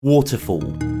Waterfall,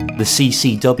 the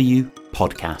CCW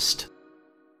podcast.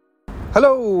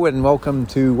 Hello and welcome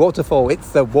to Waterfall.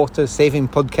 It's the water saving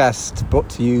podcast brought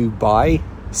to you by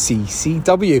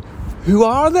CCW. Who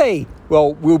are they?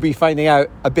 Well, we'll be finding out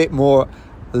a bit more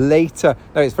later.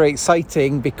 Now, it's very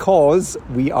exciting because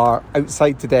we are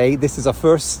outside today. This is a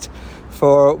first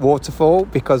for Waterfall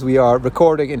because we are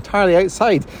recording entirely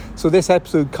outside. So this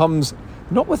episode comes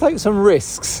not without some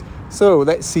risks. So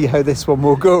let's see how this one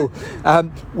will go.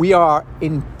 We are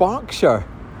in Berkshire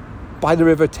by the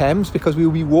River Thames because we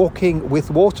will be walking with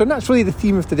water. And that's really the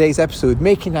theme of today's episode,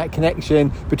 making that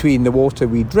connection between the water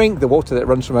we drink, the water that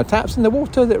runs from our taps, and the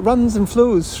water that runs and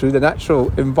flows through the natural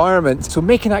environment. So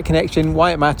making that connection,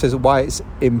 why it matters, why it's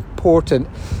important.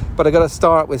 But I got to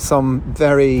start with some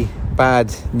very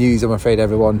bad news, I'm afraid,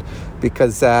 everyone,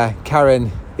 because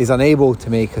Karen is unable to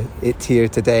make it here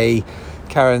today.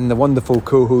 Karen, the wonderful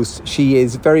co-host, she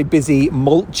is very busy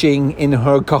mulching in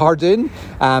her garden.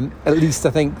 At least I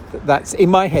think that's, in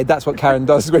my head, that's what Karen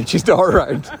does when she's not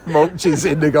around, mulches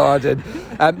in the garden.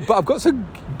 But I've got some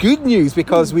good news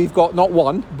because we've got not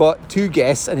one, but two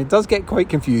guests, and it does get quite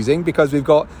confusing because we've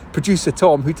got producer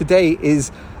Tom, who today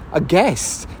is a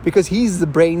guest because he's the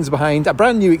brains behind a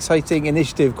brand new exciting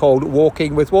initiative called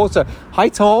Walking with Water. Hi,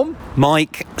 Tom.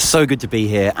 Mike, so good to be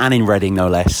here, and in Reading, no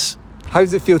less. How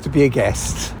does it feel to be a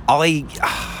guest?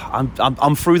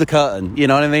 I'm through the curtain, you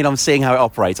know what I mean? I'm seeing how it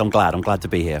operates. I'm glad to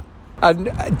be here.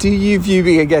 And do you view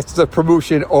being a guest as a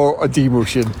promotion or a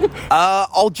demotion?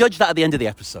 I'll judge that at the end of the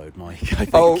episode, Mike, I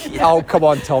think. Oh, come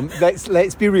on, Tom.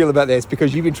 Let's be real about this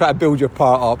because you've been trying to build your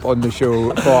part up on the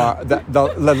show for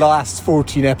the last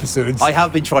 14 episodes. I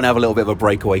have been trying to have a little bit of a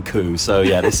breakaway coup, so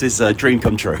yeah, this is a dream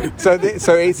come true. So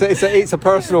it's a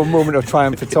personal moment of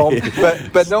triumph for Tom.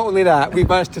 But not only that, we've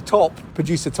managed to top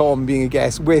producer Tom being a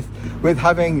guest with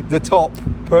having the top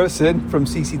person from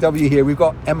CCW here. We've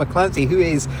got Emma Clancy, who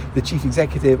is the Chief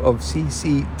Executive of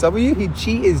CCW.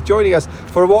 She is joining us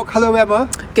for a walk. Hello, Emma.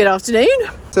 Good afternoon.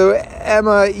 So,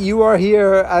 Emma, you are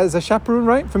here as a chaperone,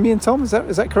 right, for me and Tom? Is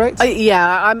that correct?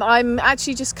 Yeah, I'm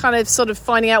actually just kind of sort of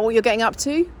finding out what you're getting up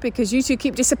to because you two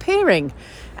keep disappearing.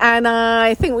 And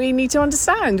I think we need to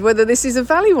understand whether this is of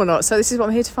value or not. So this is what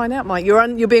I'm here to find out, Mike.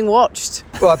 You're being watched.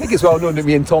 Well, I think it's well known that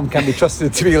me and Tom can be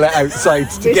trusted to be let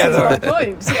outside together. This is my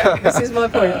point. Yeah, this is my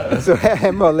point. So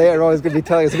Emma later on is going to be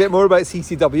telling us a bit more about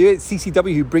CCW. It's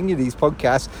CCW who bring you these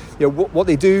podcasts. You know, what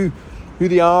they do, who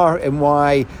they are, and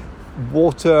why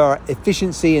water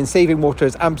efficiency and saving water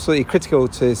is absolutely critical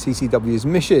to CCW's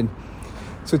mission.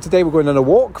 So today we're going on a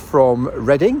walk from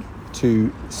Reading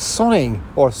to Sonning,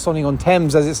 or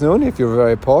Sonning-on-Thames as it's known if you're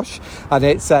very posh, and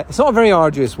it's not a very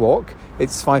arduous walk.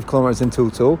 It's 5 kilometres in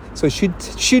total, so it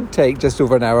should take just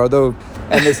over an hour, though,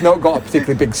 and it's not got a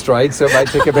particularly big stride, so it might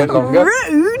take a bit longer.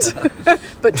 Rude,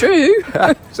 but true.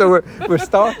 So we're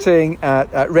starting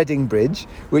at Reading Bridge,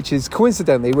 which is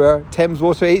coincidentally where Thames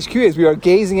Water HQ is. We are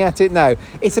gazing at it now.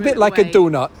 It's a bit like a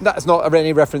donut. That's not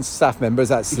any reference to staff members.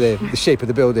 That's the shape of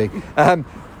the building.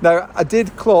 Now, I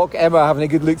did clock Emma having a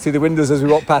good look through the windows as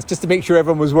we walked past, just to make sure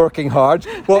everyone was working hard.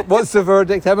 What's the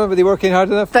verdict, Emma? Were they working hard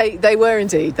enough? They were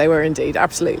indeed. They were indeed.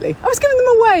 Absolutely. I was giving them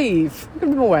a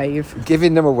wave.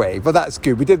 Giving them a wave. But that's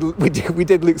good. We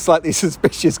did look slightly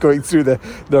suspicious going through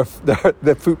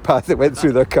the footpath that went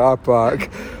through their car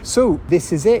park. So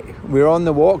this is it. We're on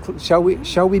the walk. Shall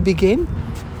we begin?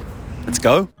 Let's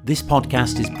go. This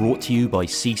podcast is brought to you by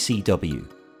CCW,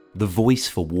 the voice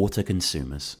for water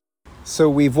consumers.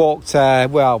 So we've walked,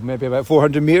 maybe about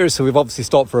 400 metres. So we've obviously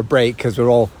stopped for a break because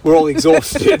we're all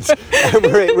exhausted.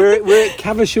 we're at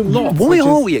Caversham Lock. Why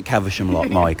are we at Caversham Lock,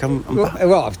 Mike? I'm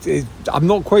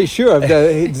not quite sure.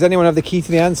 Does anyone have the key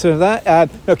to the answer of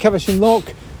that? No, Caversham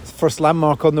Lock, first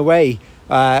landmark on the way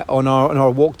on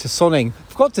our walk to Sonning.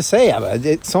 I forgot to say, Emma,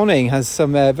 Sonning has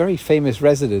some very famous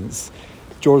residents.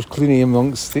 George Clooney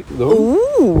amongst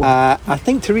them. I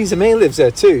think Theresa May lives there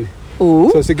too.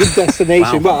 Ooh. So it's a good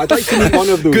destination. Wow. Well, I'd like to meet one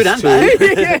of those good and two.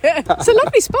 It's a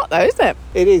lovely spot though, isn't it?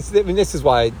 It is. I mean, this is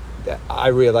why I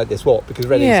really like this walk, because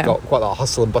Reading's got quite a lot of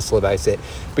hustle and bustle about it.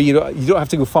 But you don't have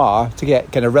to go far to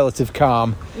get kind of relative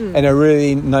calm and a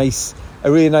really nice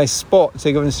spot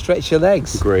to go and stretch your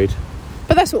legs. Agreed.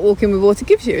 But that's what walking with water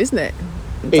gives you, isn't it?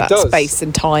 It does. Space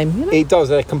and time. You know? It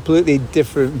does. A completely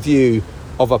different view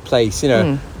of a place, you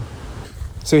know.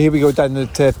 So here we go down the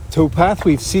towpath.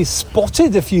 We've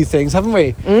spotted a few things, haven't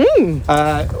we?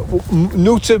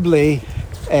 Notably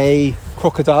a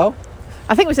crocodile.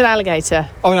 I think it was an alligator.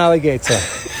 Oh, an alligator.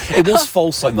 It was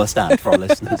false, I must add, for our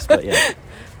listeners, but yeah.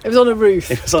 It was on a roof.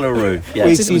 It was on a roof, yeah.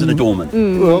 It was an adornment.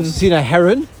 We've also seen a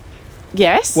heron.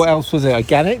 Yes. What else was it? A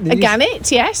gannet? A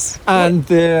gannet, yes. And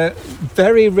the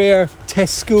very rare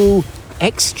Tesco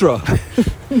Extra,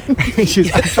 which is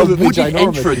A absolutely wooden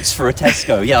ginormous. entrance for a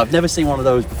Tesco. Yeah, I've never seen one of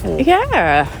those before.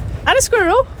 Yeah. And a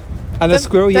squirrel. And a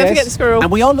squirrel, Don't yes. forget the squirrel.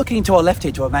 And we are looking to our left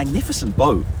here to a magnificent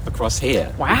boat across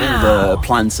here. Wow. With all the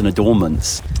plants and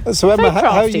adornments. So Emma, Very how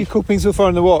are crafty. you coping so far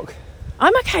on the walk?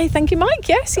 I'm okay, thank you, Mike.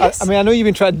 Yes. I mean, I know you've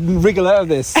been trying to wriggle out of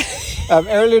this.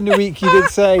 Earlier in the week, you did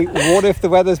say, "What if the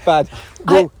weather's bad?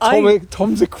 Will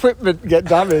Tom's equipment get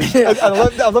damaged?" And I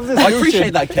love this. I notion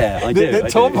appreciate that care. I do. that I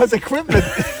Tom do. has equipment.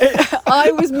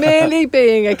 I was merely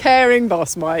being a caring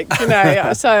boss, Mike. You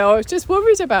know, so I was just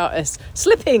worried about us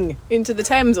slipping into the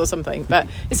Thames or something. But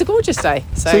it's a gorgeous day.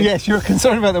 So yes, you're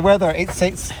concerned about the weather.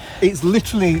 It's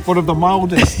literally one of the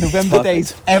mildest November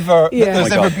days ever Yeah. that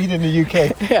there's Oh my ever God. been in the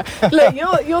UK. Yeah.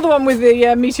 Look, you're the one with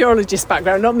the meteorologist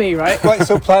background, not me, right? Quite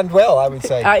so planned well, I would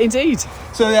say. Indeed.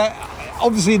 So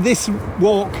obviously this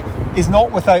walk is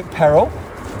not without peril.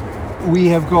 We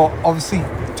have got, obviously,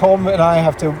 Tom and I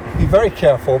have to be very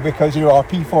careful because, you know, our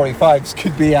P45s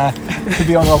could be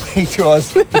on our way to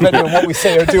us, depending on what we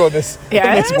say or do on this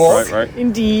Yes. walk. Right.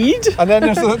 Indeed. And then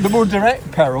there's the more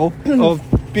direct peril of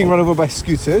being run over by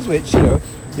scooters, which, you know,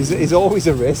 is always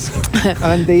a risk.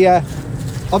 And the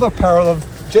other peril of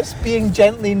just being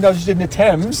gently nudged in the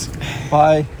Thames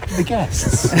by the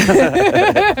guests.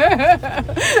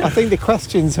 I think the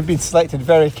questions have been selected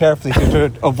very carefully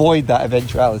to avoid that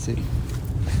eventuality.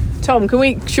 Tom,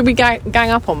 should we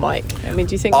gang up on Mike? I mean,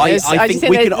 do you think I there's- do you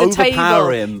think we can the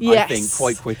overpower table- him, Yes. I think,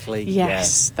 quite quickly.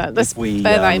 Yes, Yeah. let's If we,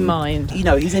 bear that in mind. You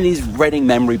know, he's in his Reading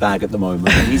memory bag at the moment.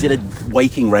 He's in a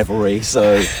waking reverie,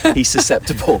 so he's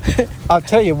susceptible. I'll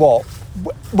tell you what,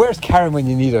 where's Karen when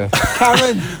you need her?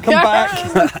 Karen, come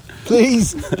back,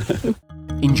 please.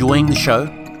 Enjoying the show?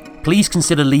 Please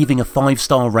consider leaving a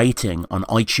 5-star rating on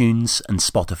iTunes and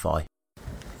Spotify.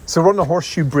 So we're on the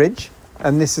Horseshoe Bridge,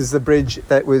 and this is the bridge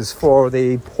that was for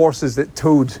the horses that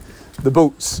towed the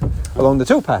boats along the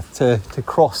towpath to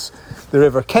cross the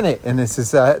River Kennet, and this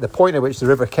is the point at which the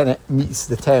River Kennet meets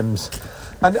the Thames.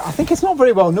 And I think it's not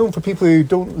very well known for people who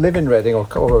don't live in Reading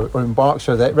or in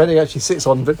Berkshire that Reading actually sits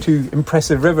on but two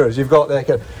impressive rivers. You've got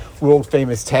the world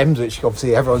famous Thames, which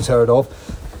obviously everyone's heard of,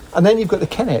 and then you've got the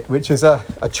Kennet, which is a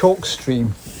chalk stream,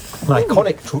 an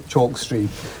iconic chalk stream.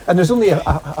 And there's only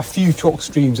a few chalk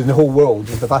streams in the whole world,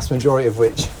 the vast majority of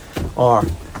which are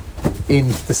in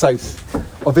the south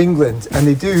of England, and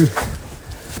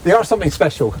they are something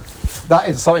special. That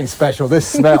is something special. This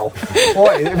smell.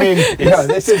 What I mean,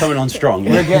 this is coming on strong.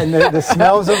 We're getting the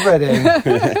smells of Reading,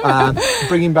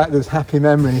 bringing back those happy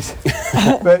memories.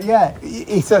 But yeah,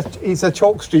 it's a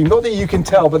chalk stream. Not that you can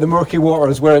tell, but the murky water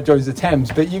is where it joins the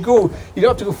Thames. But you don't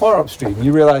have to go far upstream.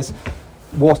 You realise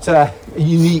what a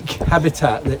unique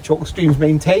habitat that chalk streams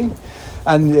maintain,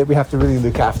 and we have to really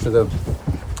look after them.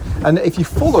 And if you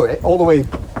follow it all the way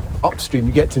upstream,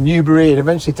 you get to Newbury and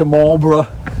eventually to Marlborough.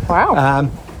 Wow.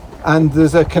 And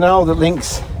there's a canal that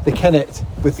links the Kennet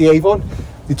with the Avon.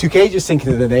 They took ages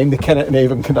thinking of the name, the Kennet and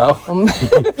Avon Canal.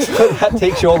 So that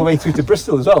takes you all the way through to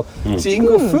Bristol as well. So you can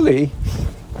go fully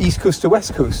east coast to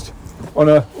west coast on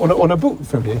a boat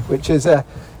from you, which is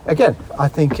again, I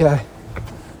think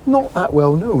not that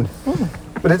well known.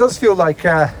 But it does feel like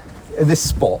in this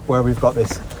spot where we've got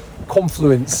this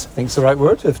confluence, I think it's the right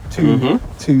word, of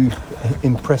two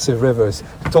impressive rivers.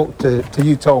 Talk to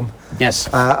you, Tom. Yes.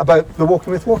 About the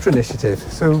Walking with Water initiative.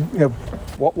 So, you know,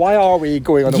 why are we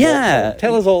going on a walk?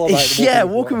 Tell us all about the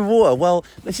Walking with Water. Well,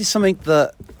 this is something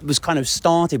that was kind of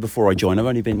started before I joined. I've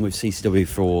only been with CCW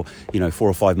for 4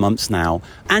 or 5 months now,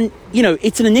 and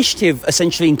it's an initiative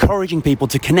essentially encouraging people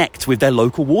to connect with their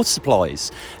local water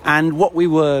supplies. And what we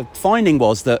were finding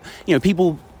was that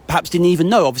people perhaps didn't even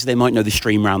know. Obviously, they might know the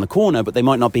stream around the corner, but they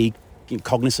might not be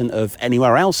cognizant of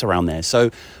anywhere else around there.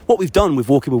 So what we've done with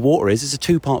Walking with Water is it's a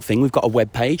 2-part thing. We've got a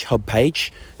web page, hub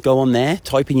page. Go on there,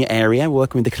 type in your area. We're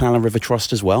working with the Canal and River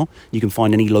Trust as well. You can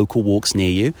find any local walks near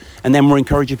you. And then we're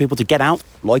encouraging people to get out,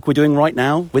 like we're doing right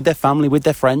now, with their family, with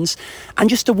their friends, and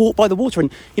just to walk by the water.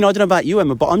 And, I don't know about you,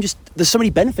 Emma, but there's so many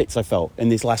benefits I felt in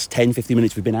these last 10, 15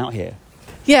 minutes we've been out here.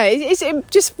 Yeah, it's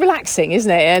just relaxing,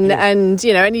 isn't it? And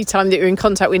any time that you're in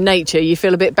contact with nature, you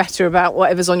feel a bit better about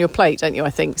whatever's on your plate, don't you, I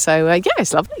think? So,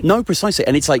 it's lovely. No, precisely.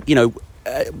 And it's like,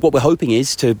 what we're hoping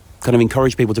is to kind of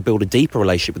encourage people to build a deeper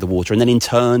relationship with the water, and then in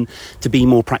turn to be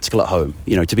more practical at home,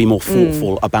 to be more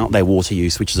thoughtful about their water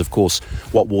use, which is of course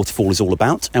what Waterfall is all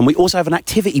about. And we also have an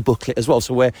activity booklet as well,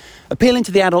 so we're appealing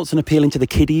to the adults and appealing to the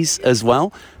kiddies as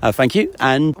well. Thank you.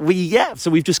 And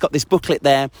so we've just got this booklet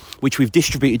there which we've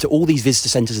distributed to all these visitor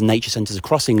centres and nature centres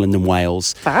across England and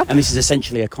Wales. Fab. And this is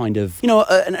essentially a kind of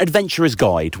an adventurer's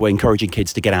guide. We're encouraging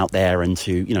kids to get out there and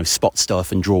to spot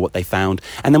stuff and draw what they found.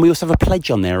 And then we also have a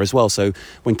pledge on there as well, so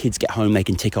when kids get home they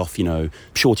can tick off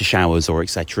shorter showers or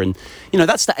etc. And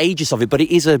that's the aegis of it, but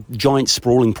it is a giant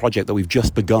sprawling project that we've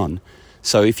just begun.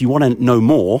 So if you want to know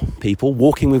more, people,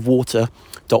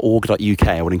 walkingwithwater.org.uk,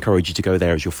 I would encourage you to go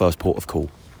there as your first port of call.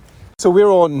 So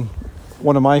we're on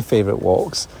one of my favourite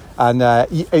walks, and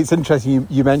it's interesting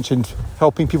you mentioned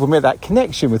helping people make that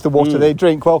connection with the water they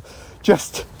drink. Well,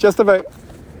 just about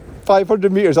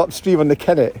 500 metres upstream on the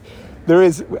Kennet, there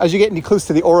is, as you get any close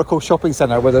to the Oracle shopping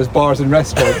centre where there's bars and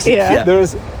restaurants, there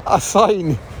is a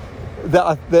sign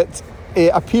that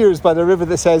appears by the river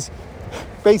that says,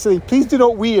 basically, please do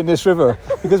not wee in this river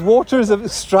because water is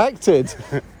extracted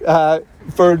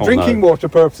for drinking water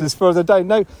purposes further down.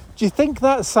 Now, do you think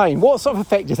that sign, what sort of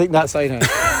effect do you think that sign has?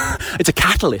 It's a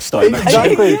catalyst, I imagine.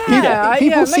 Exactly.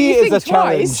 People see it as a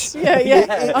twice.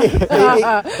 challenge.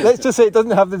 Let's just say it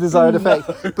doesn't have the desired effect.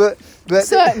 But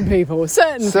certain people.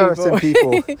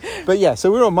 But yeah, so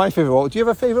we're on my favourite walk. Do you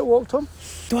have a favourite walk, Tom?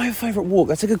 Do I have a favourite walk?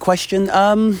 That's a good question.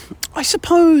 I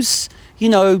suppose,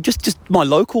 just my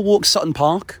local walk, Sutton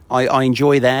Park. I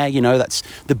enjoy there. That's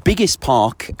the biggest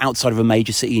park outside of a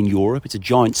major city in Europe. It's a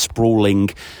giant sprawling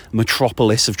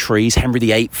metropolis of trees. Henry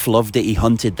VIII loved it. He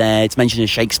hunted there. It's mentioned in a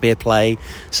Shakespeare play.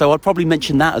 So I'd probably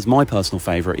mention that as my personal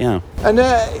favourite, yeah. And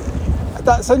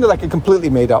that sounded like a completely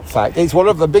made-up fact. It's one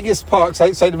of the biggest parks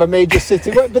outside of a major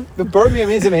city. But Birmingham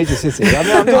is a major city.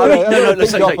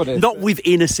 Not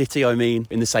within a city, I mean,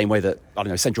 in the same way that,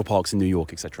 Central Park's in New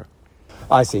York, etc.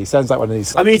 I see. Sounds like one of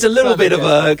these. I mean, it's a little bit of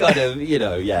a kind of,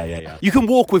 yeah. You can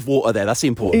walk with water there. That's the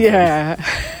important thing. Yeah.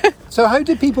 So how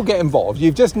do people get involved?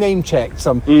 You've just name-checked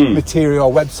some material,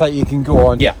 website you can go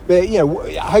on. Yeah. But,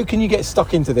 how can you get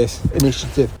stuck into this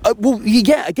initiative?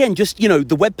 Again, just,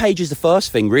 the web page is the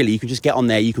first thing, really. You can just get on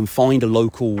there. You can find a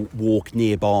local walk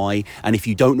nearby. And if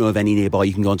you don't know of any nearby,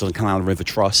 you can go onto the Canal and River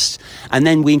Trust. And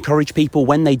then we encourage people,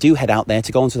 when they do head out there,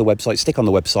 to go onto the website, stick on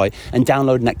the website, and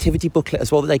download an activity booklet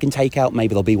as well that they can take out.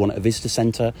 Maybe there'll be one at a visitor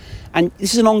centre. And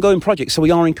this is an ongoing project. So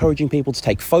we are encouraging people to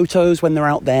take photos when they're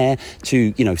out there,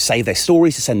 to, save their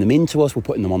stories, to send them in to us. We're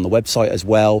putting them on the website as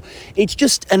well. It's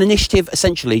just an initiative,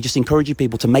 essentially, just encouraging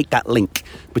people to make that link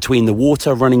between the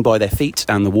water running by their feet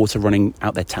and the water running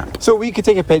out their tap. So we could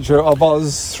take a picture of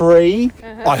us three.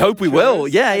 I hope we will.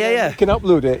 Yeah. You can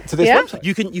upload it to this website.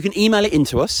 You can email it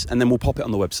into us, and then we'll pop it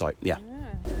on the website. Yeah.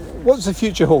 What's the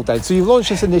future hold then? So you've launched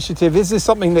this initiative. Is this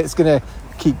something that's going to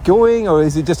keep going, or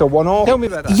is it just a one-off? Tell me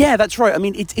about that. Yeah, that's right. I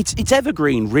mean, it's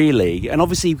evergreen, really, and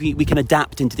obviously we can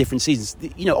adapt into different seasons.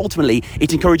 Ultimately,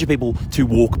 it's encouraging people to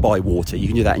walk by water. You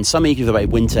can do that in summer, you can do that in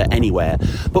winter, anywhere.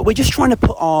 But we're just trying to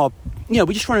put we're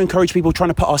just trying to encourage people, trying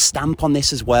to put our stamp on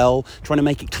this as well, trying to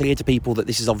make it clear to people that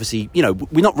this is obviously,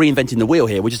 we're not reinventing the wheel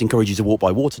here. We're just encouraging you to walk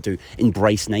by water, to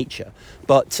embrace nature.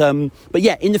 But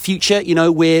yeah, in the future,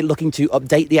 we're looking to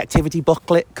update the activity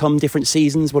booklet come different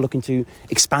seasons. We're looking to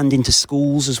expand into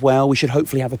schools as well. We should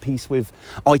hopefully have a piece with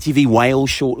ITV Wales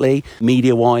shortly,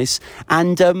 media-wise.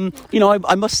 And,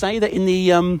 I must say that in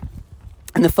the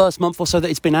first month or so that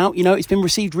it's been out, it's been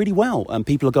received really well.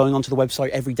 People are going onto the website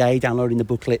every day, downloading the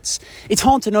booklets. It's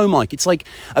hard to know, Mike. It's like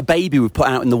a baby we've put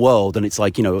out in the world, and it's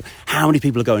like, how many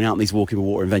people are going out on these Walking with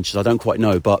Water adventures? I don't quite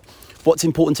know, but what's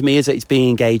important to me is that it's being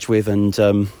engaged with, and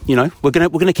we're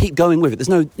gonna keep going with it. There's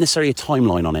no necessarily a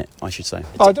timeline on it, I should say.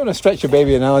 I don't want to stretch your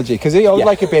baby analogy, because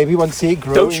like a baby, want to see it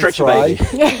grow. Don't stretch your baby.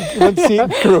 Want to see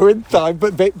it grow and thrive,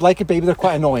 but like a baby, they're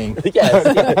quite annoying.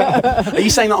 Yes. Are you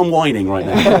saying that I'm whining right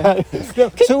now?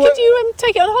 Could you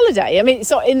take it on holiday? I mean,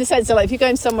 so in the sense of, like, if you're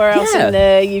going somewhere else in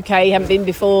the UK, you haven't been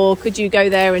before, could you go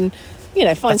there and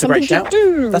find something to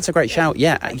do? That's a great shout.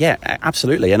 Yeah,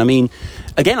 absolutely. And I mean,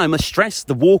 again, I must stress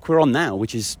the walk we're on now,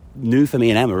 which is new for me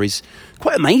and Emma, is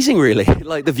quite amazing, really.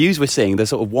 Like the views we're seeing, the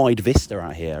sort of wide vista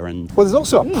out here. And well, there's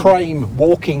also a prime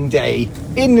walking day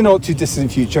in the not too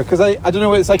distant future, because I don't know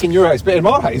what it's like in your house, but in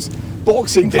our house,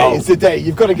 Boxing Day is the day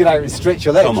you've got to get out and stretch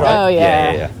your legs, right? Oh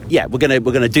yeah. Yeah, we're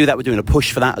gonna do that. We're doing a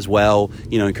push for that as well.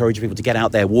 Encouraging people to get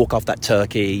out there, walk off that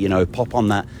turkey. Pop on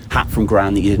that hat from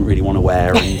Gran that you didn't really want to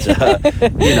wear,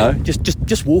 and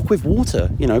just walk with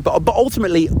water. But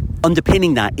ultimately,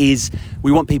 underpinning that is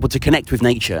we want people to connect with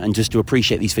nature and just to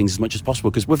appreciate these things as much as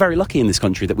possible, because we're very lucky in this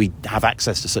country that we have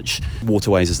access to such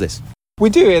waterways as this. We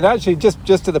do, and actually just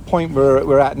to the point where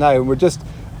we're at now, and we're just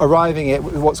arriving at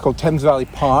what's called Thames Valley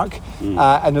Park,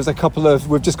 and there's a couple of,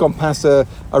 we've just gone past a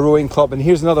rowing club, and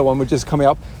here's another one we're just coming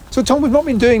up. So Tom, we've not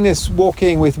been doing this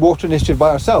Walking with Water initiative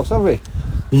by ourselves, have we?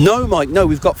 No, Mike, no,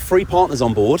 we've got 3 partners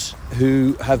on board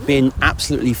who have been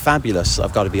absolutely fabulous,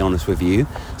 I've got to be honest with you.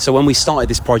 So when we started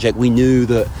this project, we knew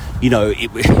that,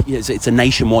 it's a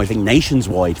nationwide thing,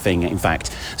 nationswide thing, in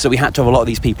fact. So we had to have a lot of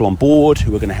these people on board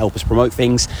who were going to help us promote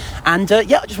things. And, I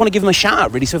just want to give them a shout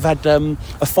out, really. So we've had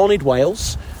Affonid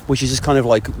Wales, which is just kind of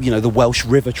like, the Welsh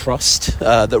River Trust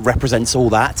that represents all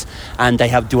that. And they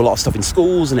do a lot of stuff in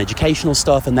schools and educational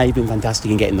stuff, and they've been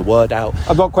fantastic in getting the word out.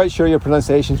 I'm not quite sure your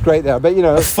pronunciation's great there, but,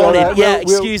 Affonid,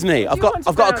 excuse me. I've got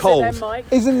a cold.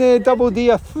 Isn't there double D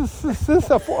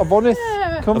Affonid?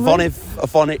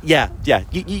 Affonid, yeah.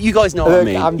 You guys know what I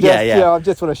mean. I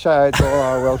just want to shout out to all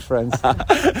our Welsh friends.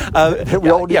 We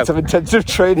all need some intensive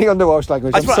training on the Welsh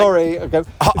language. I'm sorry. Okay.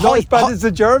 Not as bad as the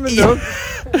German, though.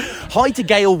 Hi to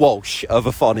Gail Walsh of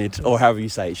Affonid, or however you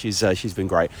say it. She's been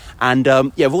great. And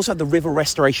we've also had the River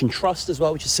Restoration Trust as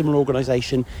well, which is a similar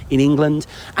organisation in England.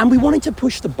 And we wanted to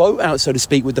push the boat out, so to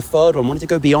speak, with the third one. We wanted to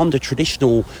go beyond a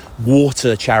traditional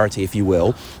water charity, if you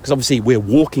will, because obviously we're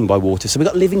walking by water. So we've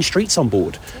got Living Streets on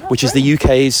board, which is the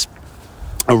UK's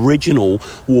original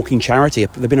walking charity.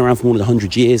 They've been around for more than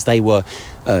 100 years. They were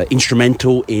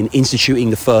instrumental in instituting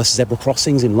the first zebra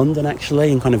crossings in London,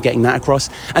 actually, and kind of getting that across.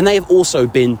 And they have also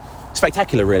been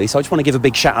spectacular, really. So I just want to give a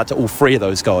big shout out to all 3 of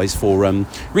those guys for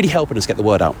really helping us get the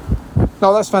word out.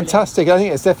 No, that's fantastic. I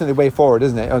think it's definitely the way forward,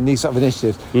 isn't it, on these sort of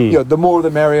initiatives. The more the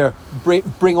merrier.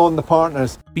 Bring on the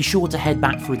partners. Be sure to head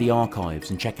back through the archives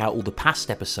and check out all the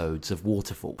past episodes of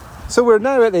Waterfall. So we're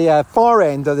now at the far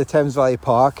end of the Thames Valley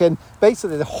Park, and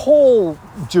basically the whole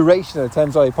duration of the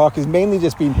Thames Valley Park has mainly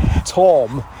just been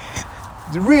Tom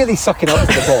really sucking up to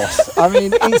the boss. I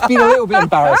mean, it's been a little bit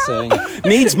embarrassing.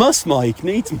 Needs must, Mike.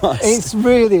 Needs must. It's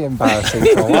really embarrassing,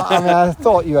 Tom. I mean, I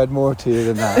thought you had more to you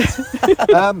than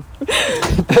that.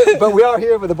 But we are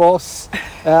here with the boss.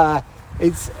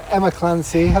 It's Emma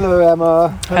Clancy. Hello,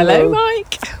 Emma. Hello,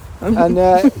 Mike. And,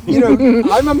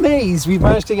 I'm amazed we've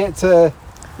managed to get to...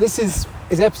 This is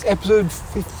episode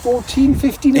 14,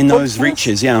 15? In those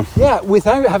reaches, yeah. Yeah,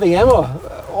 without having Emma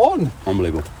on.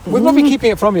 Unbelievable. We've not been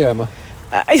keeping it from you, Emma.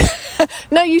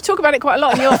 No, you talk about it quite a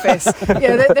lot in the office.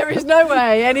 There is no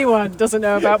way anyone doesn't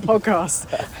know about podcasts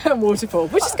and Waterfall,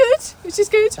 which is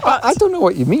good. But I don't know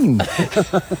what you mean.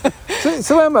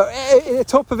 so Emma, at the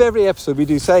top of every episode we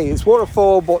do say it's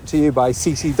Waterfall brought to you by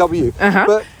CCW.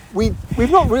 But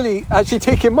we've not really actually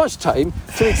taken much time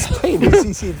to explain who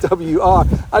CCW are.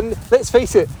 And let's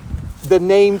face it, the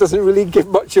name doesn't really give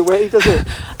much away, does it?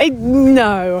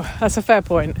 No, that's a fair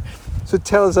point. So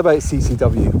tell us about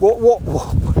CCW.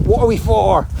 What are we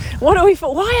for? What are we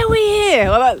for? Why are we here?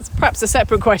 Well, that's perhaps a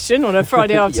separate question on a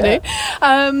Friday afternoon.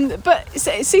 But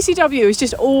CCW is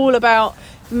just all about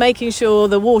making sure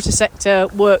the water sector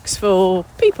works for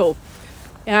people.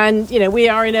 And, we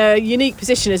are in a unique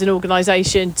position as an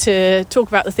organisation to talk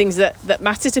about the things that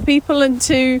matter to people and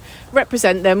to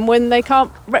represent them when they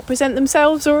can't represent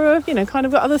themselves or, kind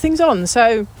of got other things on.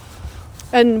 So,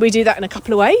 and we do that in a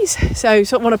couple of ways. So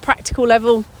sort of on a practical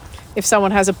level, if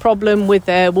someone has a problem with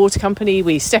their water company,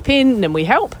 we step in and we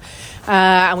help.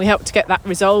 And we help to get that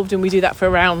resolved. And we do that for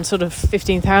around sort of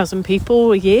 15,000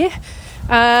 people a year.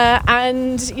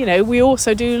 And we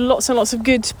also do lots and lots of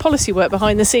good policy work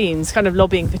behind the scenes, kind of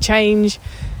lobbying for change,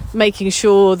 making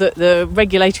sure that the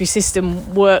regulatory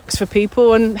system works for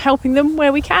people and helping them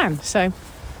where we can. So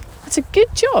it's a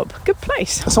good job, good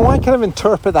place. So I kind of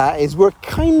interpret that as we're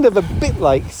kind of a bit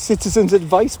like citizens'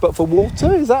 advice but for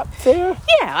water. Is that fair?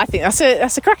 Yeah, I think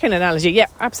that's a cracking analogy. Yeah,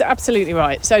 absolutely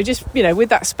right. So just with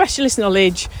that specialist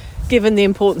knowledge, given the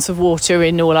importance of water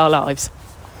in all our lives.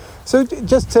 So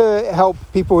just to help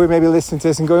people who may be listening to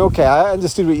this and going, okay, I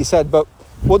understood what you said, but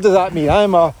what does that mean?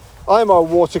 I'm a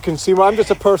water consumer. I'm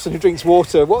just a person who drinks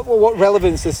water. What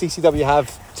relevance does CCW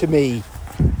have to me?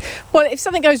 Well, if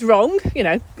something goes wrong,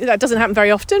 that doesn't happen very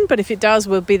often, but if it does,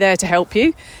 we'll be there to help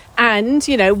you. And,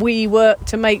 we work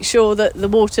to make sure that the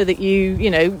water that you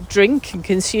drink and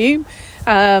consume,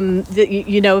 that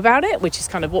you know about it, which is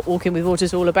kind of what Walking with Water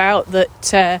is all about,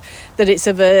 that it's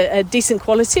of a decent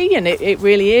quality, and it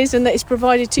really is, and that it's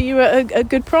provided to you at a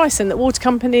good price, and that water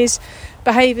companies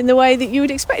behave in the way that you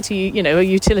would expect a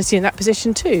utility in that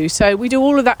position too. So we do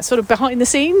all of that sort of behind the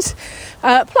scenes.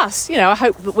 Plus, I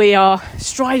hope that we are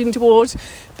striding towards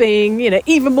being,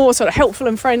 even more sort of helpful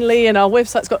and friendly, and our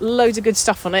website's got loads of good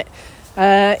stuff on it.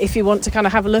 if you want to kind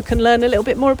of have a look and learn a little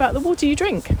bit more about the water you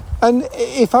drink. And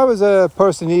if I was a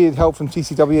person who needed help from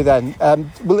CCW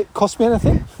then, will it cost me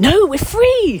anything? No, we're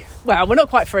free. Well, we're not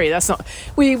quite free. That's not.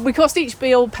 We cost each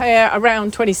bill payer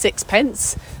around 26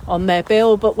 pence on their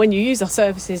bill, but when you use our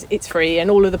services, it's free,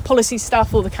 and all of the policy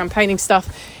stuff, all the campaigning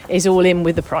stuff is all in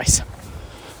with the price.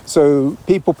 So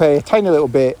people pay a tiny little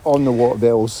bit on the water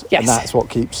bills, Yes. and that's what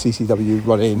keeps CCW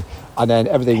running. And then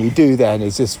everything we do then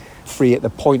is just free at the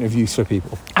point of use for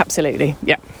people. Absolutely,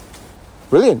 yeah.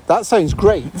 Brilliant. That sounds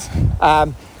great.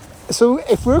 So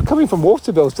if we're coming from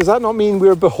water bills, does that not mean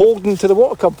we're beholden to the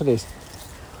water companies?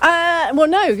 Well,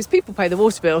 no, because people pay the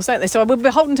water bills, don't they? So we're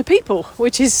beholden to people,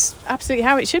 which is absolutely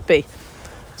how it should be.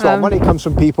 So our money comes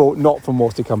from people, not from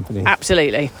water companies.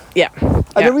 Absolutely, yeah.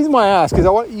 And the reason why I ask is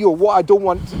what I don't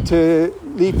want to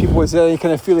leave people with any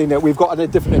kind of feeling that we've got a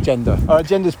different agenda. Our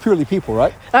agenda is purely people,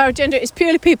 right? Our agenda is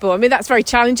purely people. I mean, that's very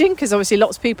challenging because obviously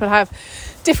lots of people have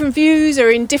different views or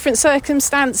in different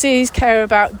circumstances, care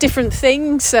about different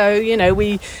things. So,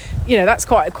 that's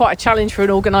quite a challenge for an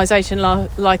organisation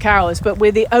like ours. But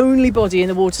we're the only body in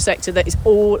the water sector that is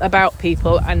all about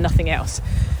people and nothing else.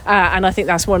 And I think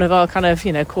that's one of our kind of,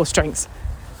 core strengths.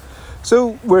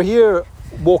 So we're here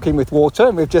walking with water,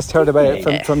 and we've just heard about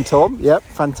it from Tom. Yep,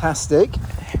 fantastic.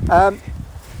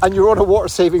 And you're on a water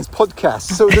savings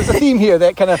podcast. So there's a theme here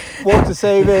that kind of water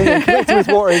saving and connecting with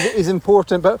water is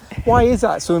important. But why is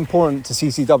that so important to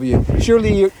CCW?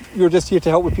 Surely you're just here to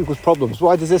help with people's problems.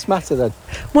 Why does this matter then?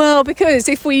 Well, because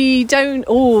if we don't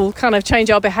all kind of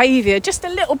change our behaviour just a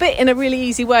little bit in a really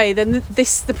easy way, then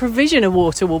the provision of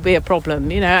water will be a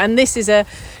problem, and this is a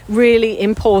really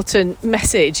important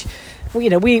message. We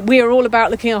are all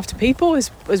about looking after people,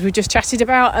 as we just chatted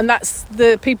about, and that's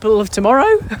the people of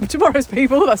tomorrow. Tomorrow's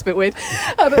people, that's a bit weird,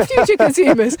 but future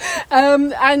consumers.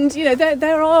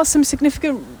 There are some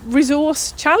significant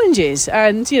resource challenges,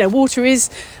 and water is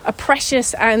a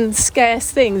precious and scarce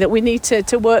thing that we need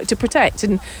to work to protect.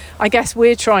 And I guess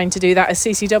we're trying to do that as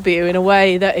CCW in a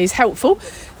way that is helpful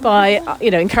by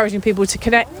encouraging people to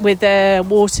connect with their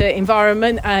water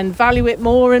environment and value it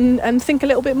more and think a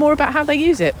little bit more about how they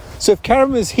use it. So if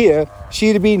Karen was here,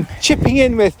 she'd have been chipping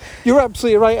in with, you're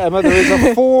absolutely right, Emma, there is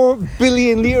a 4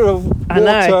 billion litre of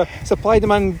water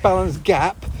supply-demand balance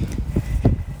gap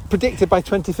predicted by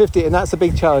 2050, and that's a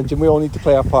big challenge, and we all need to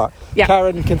play our part. Yeah.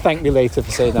 Karen can thank me later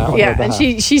for saying that on her behalf.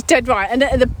 And she's dead right. And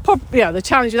the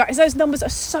challenge with that is those numbers are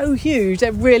so huge,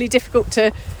 they're really difficult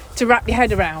to wrap your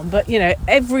head around. But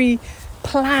every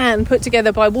plan put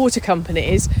together by water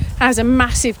companies has a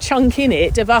massive chunk in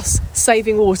it of us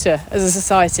saving water as a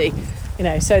society.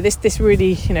 So this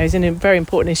really is a very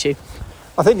important issue.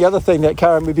 I think the other thing that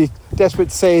Karen would be desperate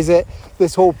to say is that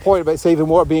this whole point about saving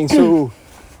water being so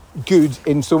good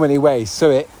in so many ways.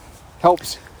 So it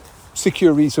helps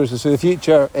secure resources for the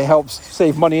future. It helps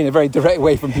save money in a very direct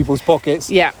way from people's pockets.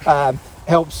 Yeah.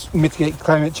 Helps mitigate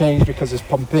climate change because there's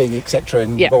pumping, etc.,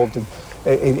 involved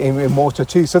in water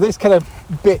too. So this kind of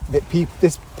bit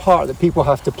this part that people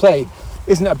have to play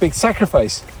isn't a big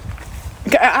sacrifice.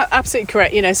 Absolutely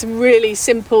correct. Some really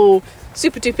simple,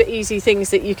 super duper easy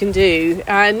things that you can do,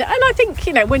 and I think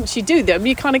once you do them,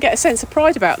 you kind of get a sense of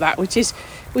pride about that, which is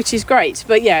great.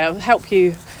 But it'll help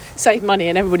you save money,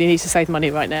 and everybody needs to save money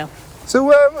right now.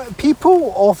 So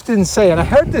people often say, and I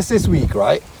heard this week,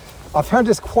 right? I've heard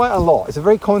this quite a lot. It's a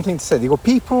very common thing to say. They go,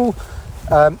 people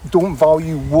don't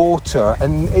value water,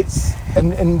 and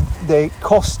the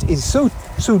cost is so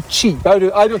cheap. I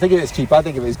don't think it is cheap. I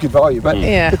think it is good value, but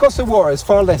the cost of water is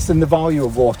far less than the value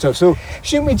of water. So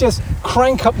shouldn't we just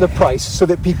crank up the price so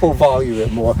that people value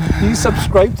it more? Do you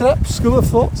subscribe to that school of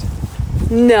thought?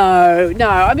 No.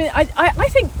 I mean, I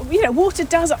think water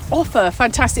does offer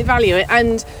fantastic value,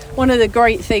 and one of the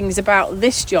great things about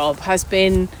this job has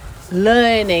been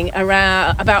learning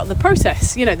about the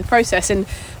process. And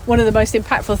one of the most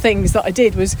impactful things that I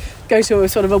did was go to a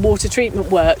sort of a water treatment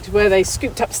work where they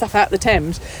scooped up stuff out the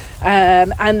Thames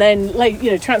and then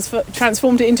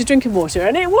transformed it into drinking water,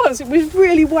 and it was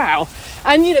really wow.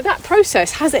 And that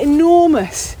process has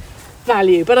enormous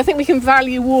value, but I think we can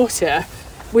value water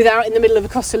without, in the middle of a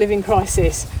cost of living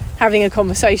crisis, having a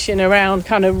conversation around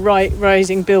kind of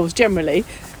rising bills generally.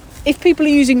 If people are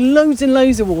using loads and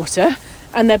loads of water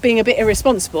and they're being a bit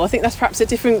irresponsible, I think that's perhaps a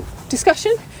different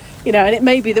discussion, and it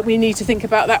may be that we need to think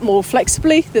about that more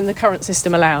flexibly than the current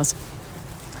system allows.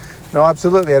 No,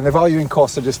 absolutely, and the value and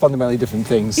costs are just fundamentally different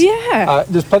things. Yeah.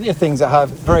 There's plenty of things that have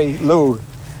very low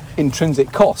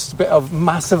intrinsic costs, but of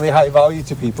massively high value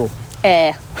to people.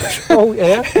 Air. Oh,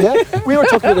 yeah. We were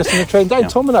talking about this in the train down,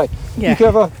 Tom and I. Yeah. You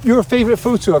could have your favourite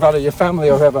photo of either your family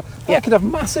or whoever. Yeah. That could have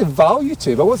massive value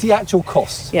to it, but what's the actual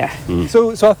cost? Yeah.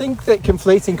 So I think that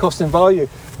conflating cost and value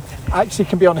actually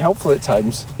can be unhelpful at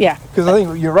times. Yeah. Because I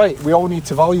think you're right. We all need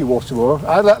to value water more.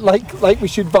 Like we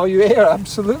should value air.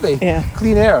 Absolutely. Yeah.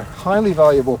 Clean air, highly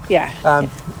valuable. Yeah.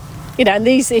 And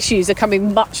these issues are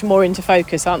coming much more into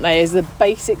focus, aren't they? As the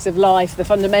basics of life, the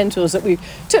fundamentals that we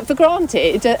took for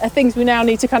granted are things we now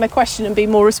need to kind of question and be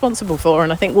more responsible for.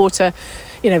 And I think water,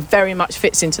 very much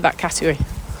fits into that category.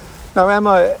 Now,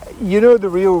 Emma, you know the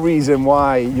real reason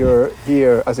why you're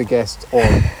here as a guest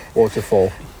on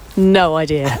Waterfall? No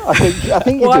idea. I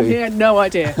think you Well, do. yeah, no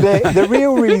idea. The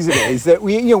real reason is that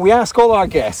we ask all our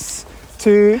guests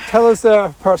to tell us their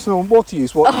personal water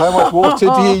use. How much water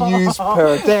do you use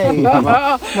per day?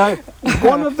 Now,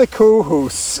 one of the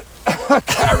co-hosts,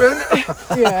 Karen,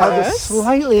 had a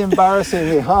slightly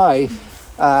embarrassingly high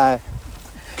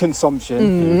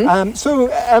consumption. So,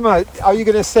 Emma, are you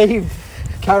going to save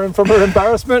Karen from her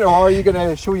embarrassment, or are you going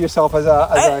to show yourself as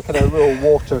a kind of real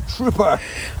water trooper?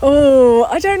 Oh,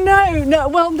 I don't know.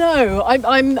 No.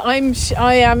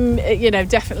 I am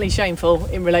definitely shameful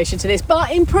in relation to this,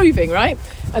 but improving, right?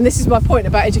 And this is my point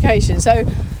about education. So,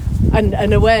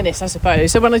 and awareness, I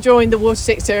suppose. So when I joined the water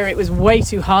sector, it was way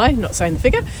too high. I'm not saying the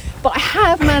figure, but I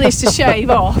have managed to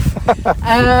shave off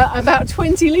about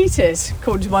 20 litres,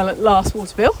 according to my last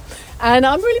water bill. And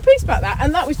I'm really pleased about that.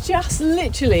 And that was just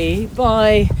literally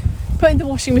by putting the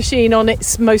washing machine on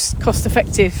its most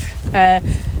cost-effective,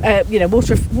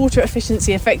 water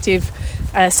efficiency effective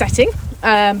setting,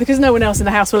 because no one else in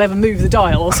the house will ever move the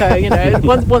dial. So,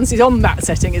 once it's on that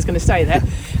setting, it's going to stay there.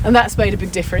 And that's made a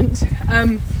big difference.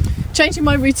 Changing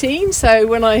my routine. So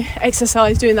when I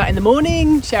exercise, doing that in the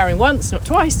morning, showering once, not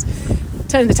twice.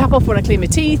 Turning the tap off when I clean my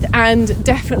teeth, and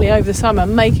definitely over the summer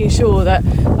making sure that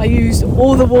I use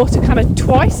all the water kind of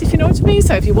twice, if you know what I mean.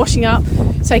 So if you're washing up,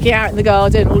 take it out in the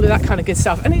garden, all of that kind of good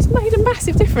stuff, and it's made a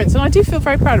massive difference, and I do feel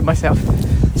very proud of myself.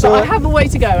 So I have a way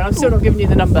to go, and I'm still not giving you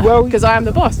the number because I am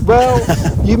the boss. Well,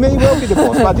 you may well be the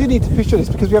boss, but I do need to push on this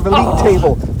because we have a league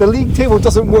table. The league table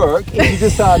doesn't work if you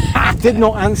just had did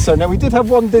not answer. Now, we did have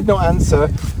one did not answer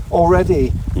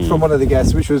already from one of the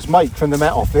guests, which was Mike from the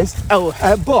Met Office.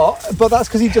 But that's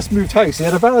because he just moved house. He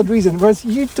had a valid reason, whereas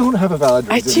you don't have a valid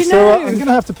reason. So I'm going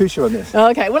to have to push you on this.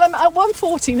 Okay, well, I'm at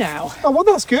 140 now. Oh, well,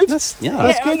 that's good. That's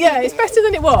good. Yeah, it's better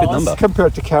than it was. Good number.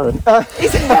 Compared to Karen.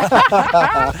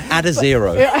 Add a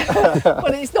 0.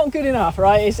 Well, it's not good enough,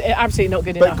 right? It's absolutely not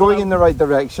good enough. But going in the right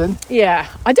direction. Yeah.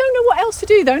 I don't know what else to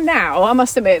do, though, now. I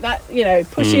must admit that,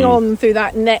 pushing on through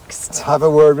that next... Have a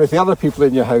word with the other people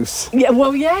in your house. Yeah,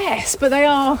 well, yes, but they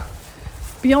are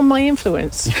beyond my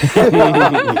influence.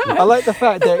 I like the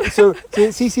fact that, so at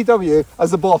CCW,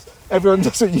 as the boss, everyone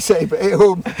does what you say, but at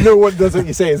home, no one does what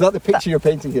you say. Is that the picture you're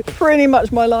painting here? Pretty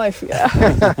much my life, yeah.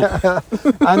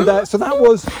 And so that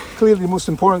was clearly the most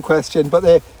important question, but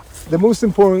the most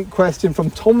important question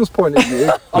from Tom's point of view, see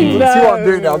what I'm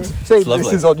doing now, I'm saying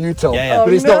this is on you, Tom,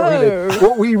 but it's not really.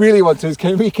 What we really want to is,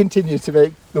 can we continue to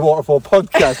make the Waterfall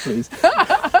podcast, please?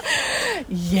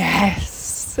 Yes.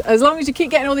 As long as you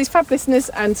keep getting all these fab listeners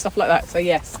and stuff like that, so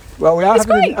yes. Well, we are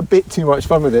having a bit too much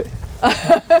fun with it.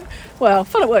 Well,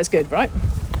 fun at work's good, right?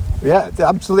 Yeah,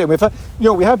 absolutely.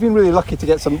 We have been really lucky to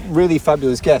get some really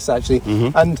fabulous guests, actually.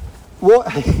 And what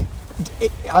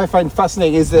I find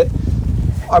fascinating is that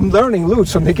I'm learning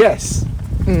loads from the guests.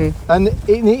 And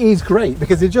it is great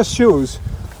because it just shows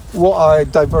what a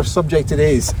diverse subject it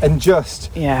is, and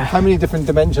just how many different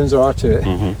dimensions there are to it.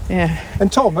 Yeah.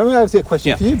 And Tom, I have a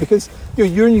question for you, because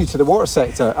you're new to the water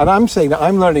sector, and I'm saying that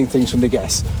I'm learning things from the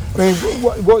guests. I mean,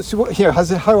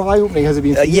 how eye-opening has it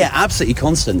been for you? Yeah, absolutely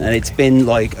constant, and it's been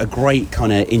like a great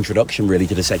kind of introduction really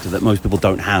to the sector that most people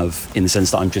don't have, in the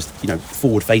sense that I'm just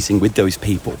forward-facing with those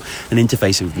people and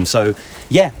interfacing with them. So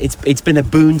yeah, it's been a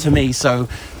boon to me. So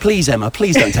please, Emma,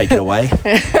 please don't take it away.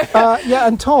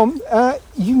 And Tom,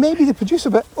 you may be the producer,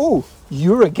 but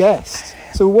you're a guest.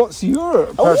 So what's your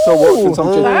personal water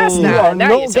consumption? You are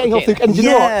not getting off the... And you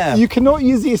know what? You cannot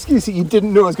use the excuse that you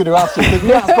didn't know I was going to ask you, because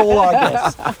we asked all our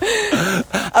guests.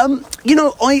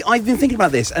 I've been thinking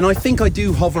about this, and I think I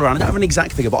do hover around. I don't have an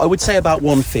exact figure, but I would say about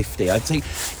 150. I'd say,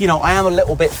 I am a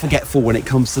little bit forgetful when it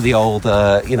comes to the old,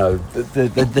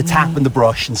 the tap and the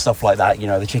brush and stuff like that,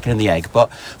 the chicken and the egg.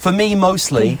 But for me,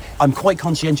 mostly, I'm quite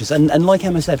conscientious. And like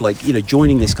Emma said,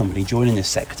 joining this company, joining this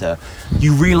sector,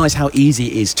 you realise how easy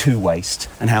it is to waste.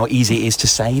 fast and how easy it is to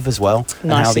save as well,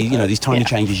 and how these tiny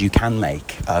changes you can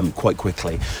make quite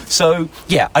quickly. So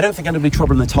yeah, I don't think I'm going to be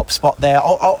trouble in the top spot there.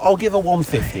 I'll give a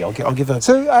 150. I'll give a.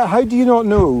 So how do you not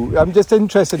know? I'm just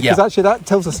interested because actually that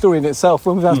tells a story in itself.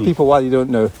 When we've asked people why you don't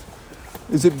know,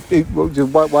 is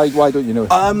why don't you know?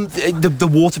 The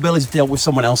water bill is dealt with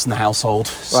someone else in the household,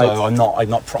 so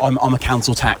I'm a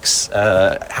council tax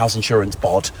house insurance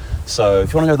bod. So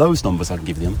if you want to know those numbers, I can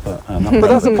give you them. But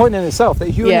that's the point in itself, that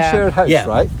if you're in a shared house,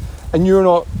 right, and you're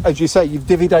not, as you say, you've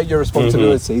divvied out your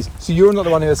responsibilities, so you're not the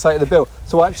one who has sight of the bill.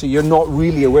 So actually, you're not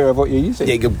really aware of what you're using.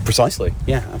 Yeah, precisely.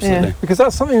 Yeah, absolutely. Yeah. Because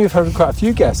that's something we've heard from quite a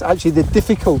few guests. Actually, the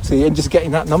difficulty in just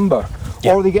getting that number.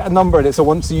 Yeah. Or they get a number and it's a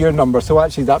once-a-year number, so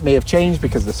actually that may have changed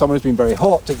because the summer's been very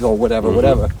hot, or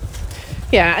whatever.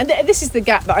 Yeah, and this is the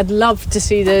gap that I'd love to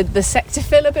see the sector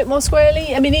fill a bit more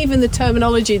squarely. I mean, even the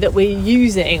terminology that we're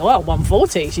using,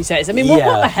 140, she says. I mean, what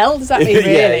the hell does that mean,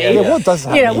 really? Yeah, what does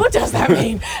that mean? What does that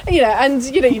mean? And,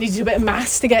 you need to do a bit of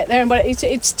maths to get there, but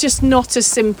it's just not as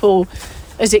simple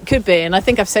as it could be. And I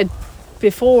think I've said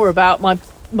before about my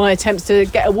attempts to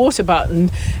get a water button,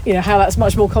 how that's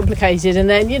much more complicated, and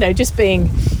then just being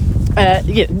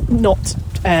not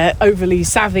overly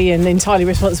savvy and entirely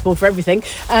responsible for everything.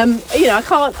 I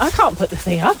can't put the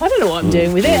thing up. I don't know what I'm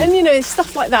doing with it, and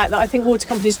stuff like that I think water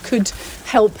companies could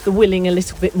help the willing a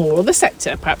little bit more, or the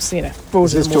sector perhaps broader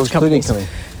Is than water George companies. Clooney coming?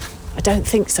 I don't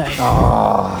think so.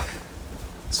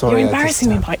 Sorry, you're embarrassing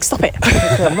me, Mike. Stop it.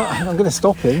 I'm going to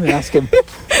stop him and ask him.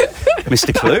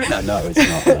 Mr. Clue? No, it's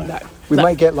not. No. We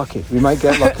might get lucky.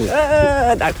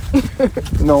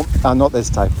 No. No, not this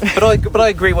time. But I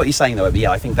agree what you're saying, though.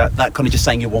 Yeah, I think that kind of just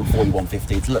saying you're 140,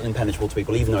 150, it's a little impenetrable to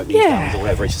people, even though it means pounds or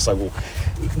whatever. It's just like,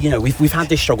 we've had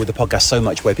this struggle with the podcast so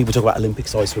much where people talk about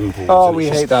Olympic-sized swimming pools. Oh, we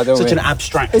hate that, don't we? Such an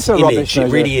abstract it's a image. Rubbish measure.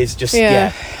 It really is just,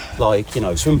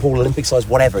 swimming pool, Olympic-sized,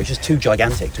 whatever. It's just too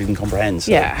gigantic to even comprehend.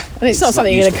 So and it's not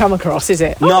something you're going to come across, is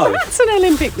it? No. That's an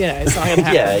Olympic, it's not going to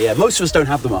happen. Yeah. Most of us don't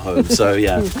have them at home, so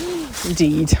yeah.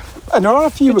 Indeed. And there are a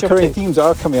few recurring themes that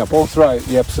are coming up all throughout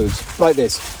the episodes, like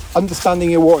this: understanding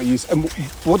your water use. And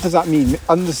what does that mean?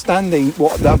 Understanding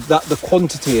what that the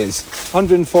quantity is.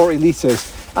 140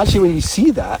 litres. Actually, when you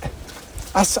see that,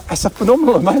 that's a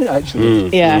phenomenal amount, actually.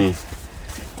 Yeah.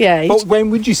 But when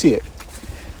would you see it?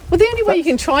 Well, the only way you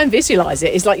can try and visualise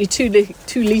it is like your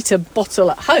 2 litre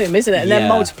bottle at home, isn't it? And then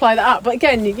multiply that up. But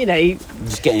again,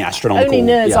 just getting astronomical. Only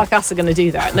nerds like us are going to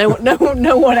do that. No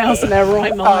one else in their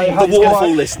right mind. The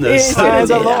waterfall listeners.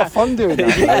 There's a lot of fun doing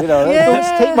that.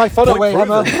 Don't take my fun away,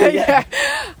 Emma.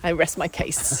 I rest my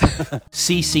case.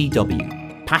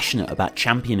 CCW, passionate about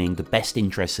championing the best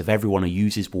interests of everyone who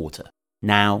uses water,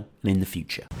 now and in the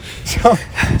future.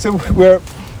 So we're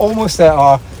almost at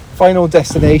our final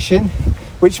destination,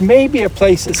 which may be a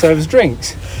place that serves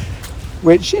drinks,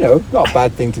 which, not a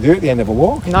bad thing to do at the end of a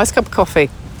walk. Nice cup of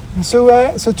coffee. So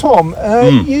Tom,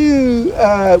 you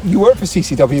work for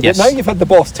CCW, but now you've had the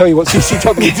boss tell you what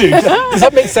CCW do. Does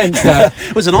that make sense now?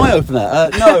 It was an eye-opener.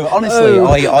 No, honestly,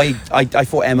 I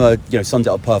thought Emma summed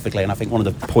it up perfectly, and I think one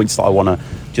of the points that I want to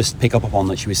just pick up upon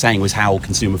that she was saying was how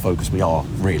consumer-focused we are,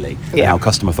 really, and how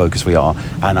customer-focused we are.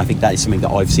 And I think that is something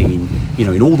that I've seen,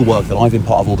 in all the work that I've been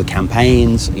part of, all the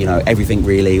campaigns, everything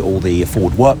really, all the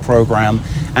Forward Work programme,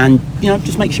 and,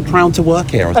 just makes you proud to work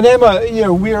here. And Emma,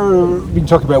 we've been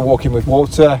talking about walking with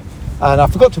water, and I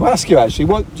forgot to ask you, actually,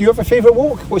 do you have a favourite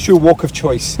walk? What's your walk of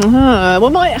choice? Well,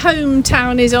 my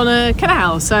hometown is on a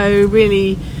canal, so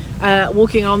really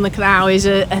walking on the canal is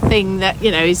a thing that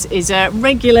is a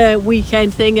regular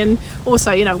weekend thing. And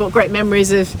also I've got great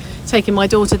memories of taking my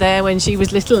daughter there when she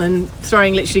was little and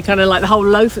throwing literally kind of like the whole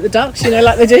loaf at the ducks,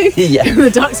 like they do.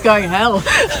 The ducks going, hell,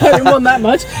 I didn't want that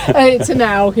much. To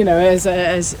now, as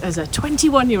a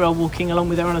 21-year-old walking along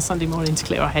with her on a Sunday morning to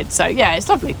clear our head. So yeah, it's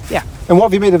lovely. Yeah. And what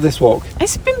have you made of this walk?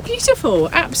 It's been beautiful,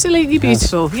 absolutely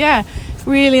beautiful. Yeah,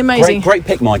 really amazing. Great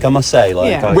pick, Mike, I must say.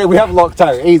 We have locked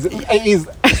out. It is.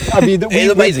 I mean,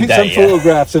 we'll put some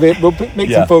photographs of it. We'll make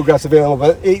some photographs available.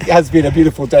 But it has been a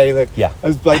beautiful day.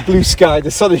 It's like blue sky.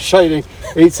 The sun is shining.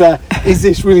 It's. Is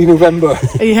this really November?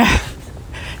 Yeah.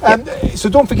 So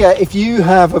don't forget, if you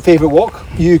have a favourite walk,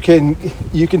 you can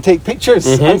take pictures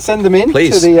and send them in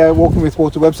to the Walking with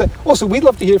Water website. Also, we'd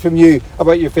love to hear from you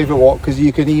about your favourite walk, because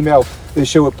you can email the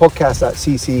show at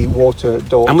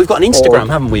podcast@ccwater.org. And we've got an Instagram,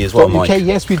 haven't we, as well, Mike? Okay,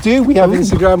 yes, we do. We have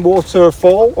Instagram,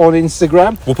 Waterfall on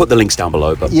Instagram. We'll put the links down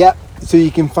below. But so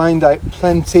you can find out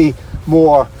plenty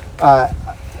more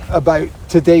about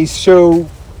today's show,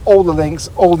 all the links,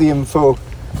 all the info,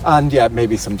 and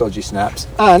maybe some dodgy snaps.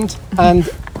 And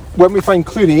when we find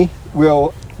Clooney,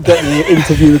 we'll get the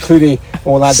interview with Clooney.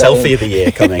 We'll add that Selfie in. of the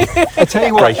year coming. I tell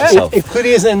you what, Brace yourself. if Clooney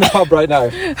isn't in the pub right now,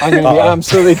 I'm going to be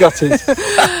absolutely gutted.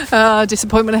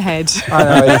 Disappointment ahead. I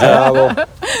know, it's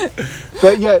terrible.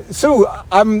 But yeah, so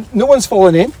no one's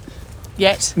fallen in.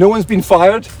 Yet. No one's been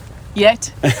fired.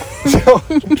 Yet. So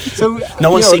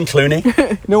No one's seen Clooney.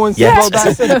 No one's Yet. well,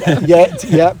 that's it. Yet.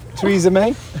 Yep. Theresa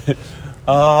May.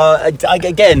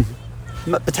 Again,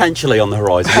 potentially on the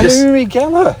horizon. And Uri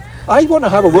Geller. I want to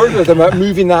have a word with him about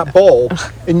moving that ball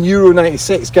in Euro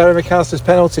 96, Gary McAllister's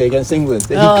penalty against England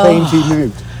that he claimed he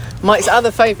moved. Mike's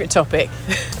other favourite topic.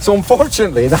 So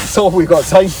unfortunately, that's all we've got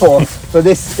time for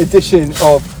this edition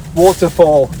of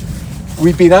Waterfall.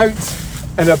 We've been out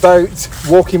and about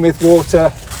walking with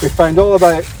water. We found all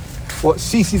about what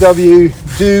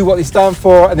CCW do, what they stand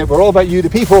for, and that we're all about you, the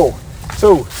people.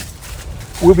 So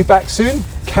we'll be back soon.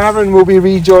 Karen will be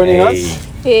rejoining us.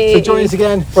 So join us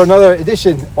again for another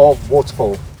edition of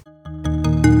Waterfall.